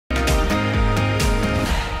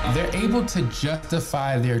they're able to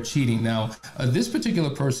justify their cheating. Now, this particular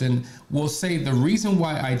person will say the reason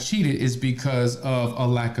why I cheated is because of a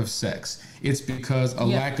lack of sex. It's because a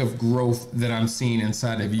lack of growth that I'm seeing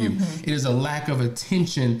inside of you. It is a lack of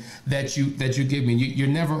attention that you give me. You're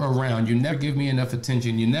never around. You never give me enough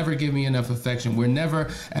attention. You never give me enough affection. We're never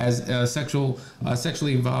as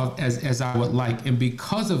sexually involved as I would like. And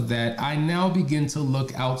because of that, I now begin to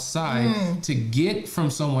look outside to get from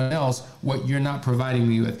someone else what you're not providing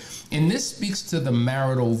me with. And this speaks to the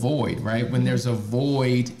marital void, right? When there's a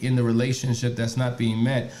void in the relationship that's not being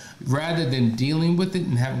met, rather than dealing with it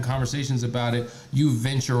and having conversations about it, you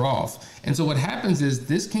venture off. And so what happens is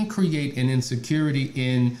this can create an insecurity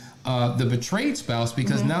in the betrayed spouse,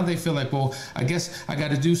 because now they feel like, well, I guess I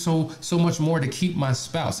got to do so much more to keep my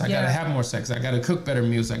spouse. I got to have more sex. I got to cook better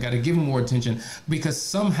meals. I got to give him more attention, because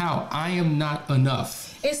somehow I am not enough.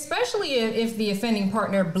 Especially if the offending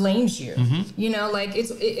partner blames you. You know, like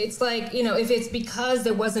it's like, you know, if it's because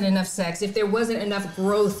there wasn't enough sex, if there wasn't enough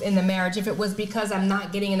growth in the marriage, if it was because I'm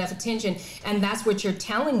not getting enough attention, and that's what you're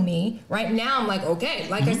telling me right now, I'm like, okay,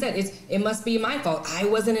 like I said, it must be my fault. I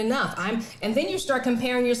wasn't enough. And then you start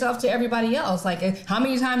comparing yourself to everybody else. Like, how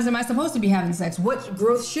many times am I supposed to be having sex? What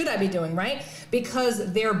growth should I be doing, right?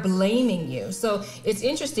 Because they're blaming you. So it's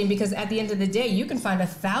interesting, because at the end of the day, you can find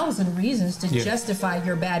 1,000 reasons to justify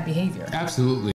your bad behavior. Absolutely.